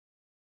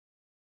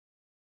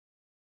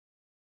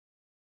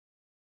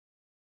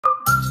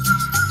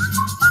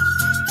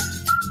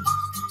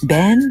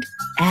Bend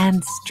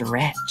and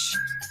stretch.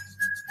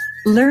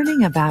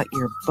 Learning about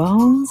your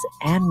bones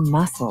and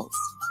muscles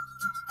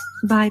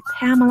by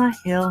Pamela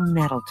Hill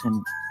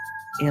Nettleton.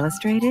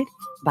 Illustrated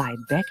by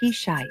Becky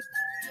Scheidt.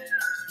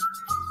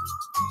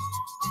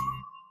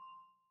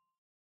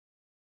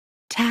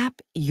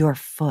 Tap your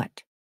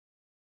foot.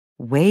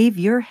 Wave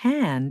your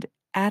hand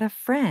at a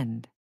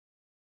friend.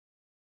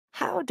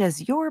 How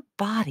does your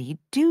body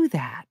do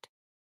that?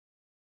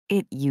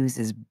 It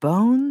uses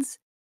bones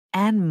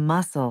and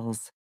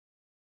muscles.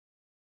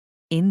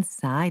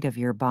 Inside of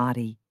your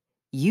body,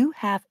 you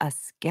have a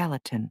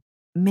skeleton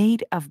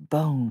made of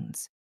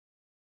bones.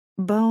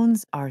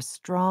 Bones are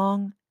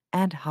strong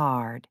and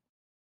hard.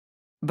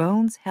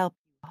 Bones help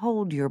you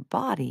hold your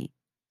body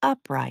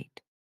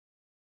upright.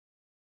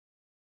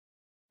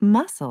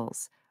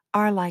 Muscles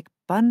are like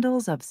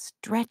bundles of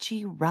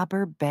stretchy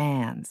rubber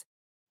bands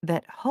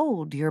that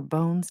hold your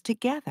bones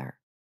together.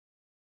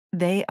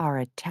 They are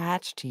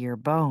attached to your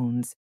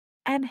bones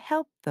and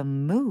help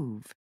them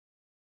move.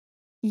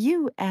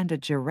 You and a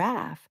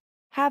giraffe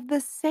have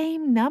the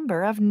same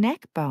number of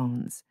neck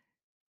bones.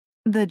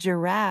 The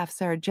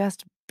giraffes are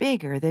just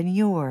bigger than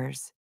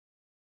yours.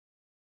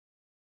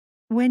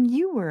 When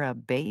you were a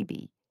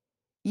baby,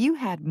 you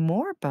had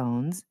more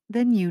bones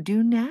than you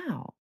do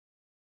now.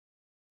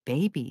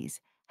 Babies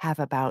have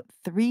about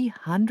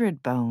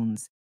 300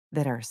 bones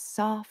that are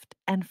soft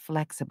and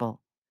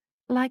flexible,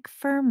 like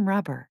firm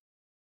rubber.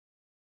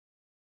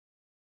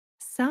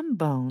 Some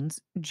bones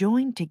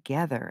join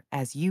together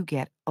as you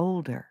get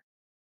older.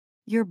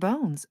 Your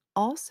bones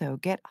also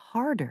get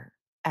harder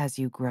as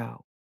you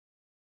grow.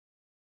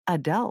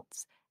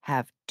 Adults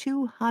have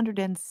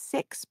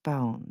 206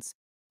 bones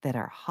that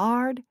are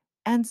hard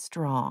and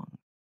strong.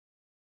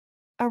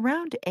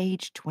 Around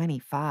age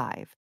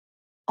 25,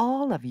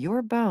 all of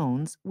your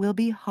bones will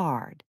be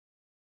hard.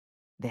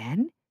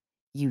 Then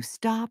you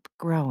stop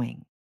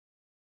growing.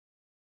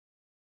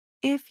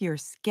 If your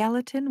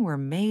skeleton were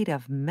made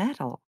of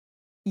metal,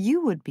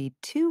 you would be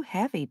too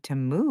heavy to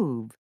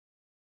move.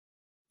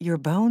 Your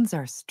bones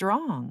are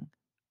strong,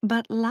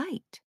 but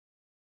light.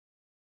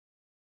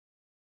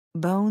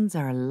 Bones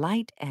are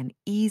light and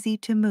easy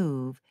to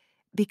move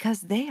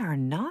because they are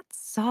not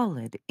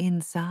solid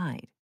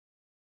inside.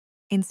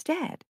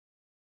 Instead,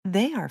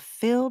 they are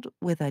filled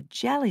with a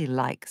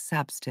jelly-like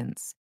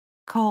substance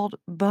called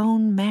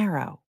bone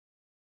marrow.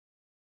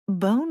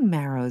 Bone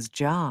marrow's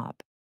job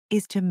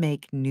is to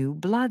make new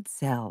blood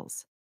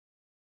cells.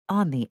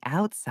 On the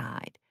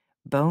outside,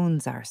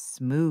 bones are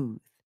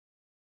smooth.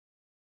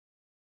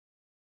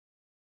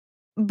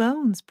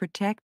 Bones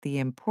protect the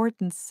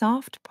important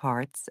soft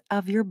parts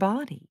of your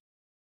body.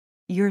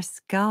 Your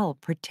skull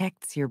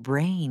protects your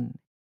brain.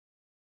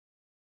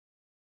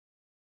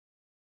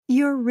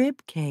 Your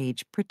rib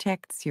cage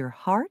protects your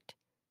heart,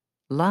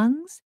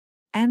 lungs,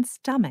 and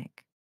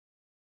stomach.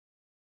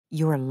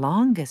 Your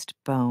longest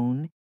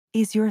bone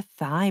is your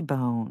thigh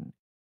bone.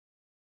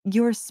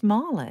 Your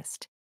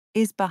smallest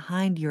is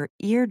behind your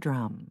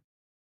eardrum.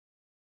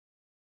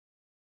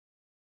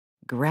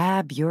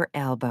 Grab your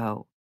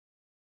elbow.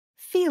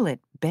 Feel it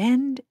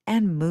bend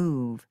and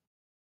move.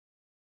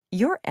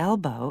 Your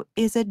elbow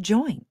is a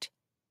joint.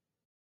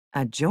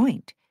 A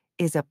joint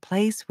is a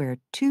place where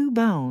two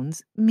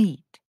bones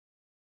meet.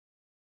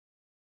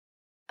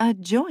 A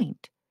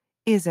joint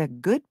is a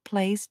good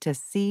place to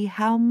see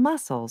how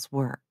muscles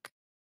work.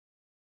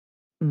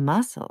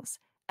 Muscles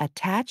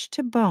attach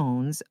to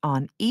bones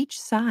on each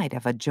side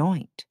of a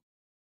joint.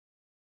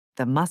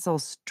 The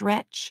muscles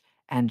stretch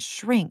and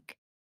shrink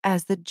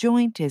as the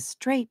joint is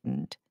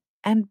straightened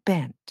and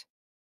bent.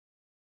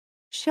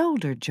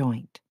 Shoulder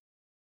joint.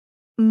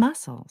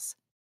 Muscles.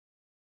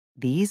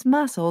 These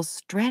muscles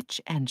stretch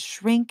and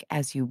shrink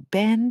as you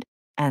bend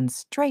and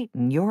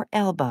straighten your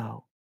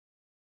elbow.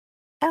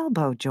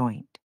 Elbow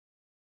joint.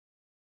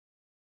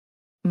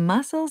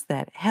 Muscles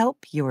that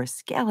help your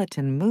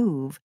skeleton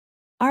move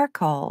are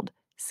called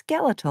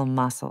skeletal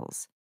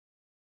muscles.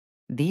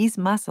 These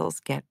muscles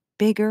get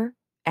bigger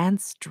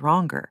and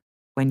stronger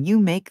when you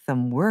make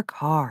them work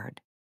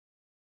hard.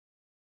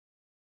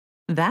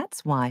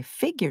 That's why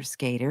figure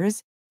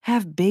skaters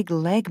have big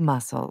leg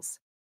muscles.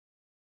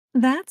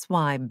 That's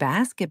why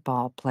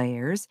basketball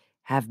players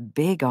have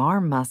big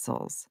arm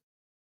muscles.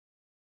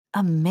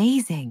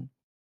 Amazing!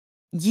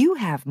 You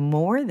have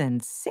more than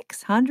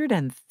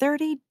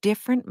 630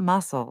 different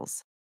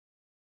muscles.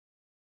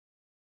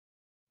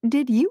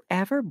 Did you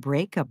ever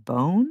break a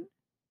bone?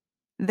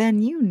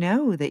 Then you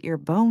know that your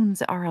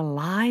bones are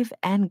alive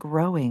and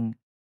growing.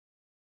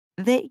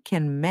 They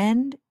can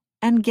mend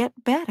and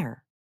get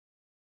better.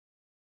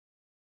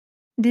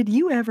 Did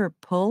you ever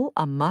pull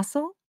a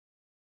muscle?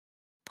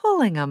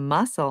 Pulling a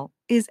muscle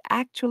is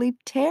actually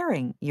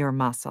tearing your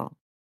muscle.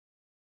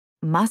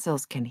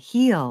 Muscles can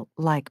heal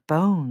like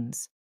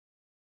bones.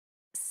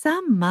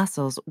 Some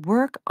muscles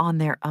work on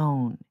their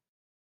own.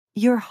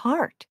 Your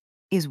heart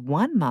is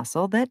one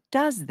muscle that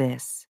does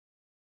this.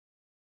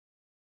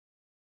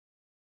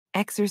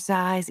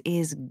 Exercise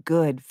is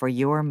good for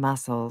your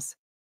muscles.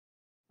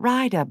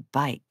 Ride a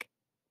bike.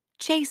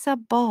 Chase a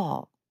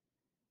ball.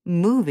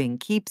 Moving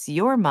keeps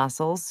your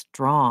muscles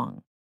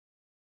strong.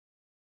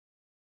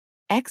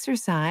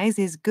 Exercise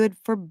is good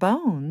for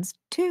bones,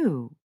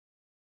 too.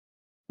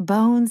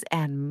 Bones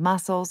and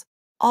muscles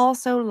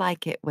also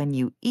like it when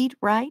you eat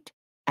right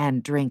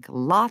and drink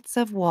lots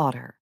of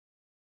water.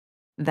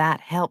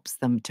 That helps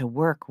them to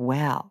work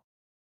well.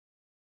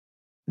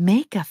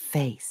 Make a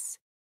face.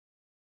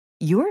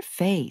 Your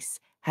face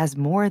has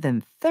more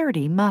than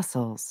 30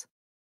 muscles.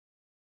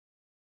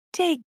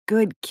 Take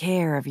good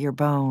care of your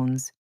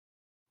bones.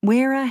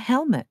 Wear a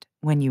helmet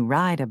when you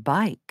ride a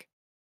bike.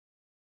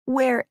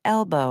 Wear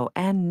elbow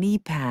and knee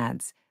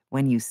pads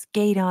when you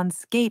skate on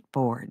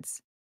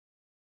skateboards.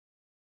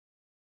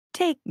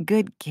 Take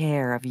good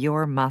care of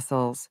your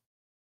muscles.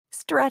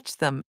 Stretch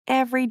them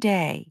every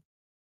day.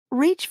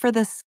 Reach for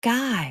the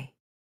sky.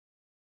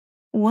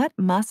 What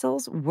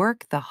muscles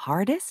work the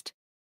hardest?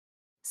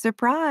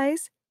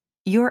 Surprise!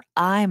 Your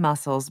eye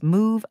muscles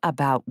move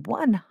about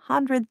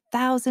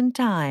 100,000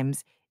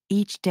 times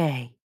each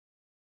day.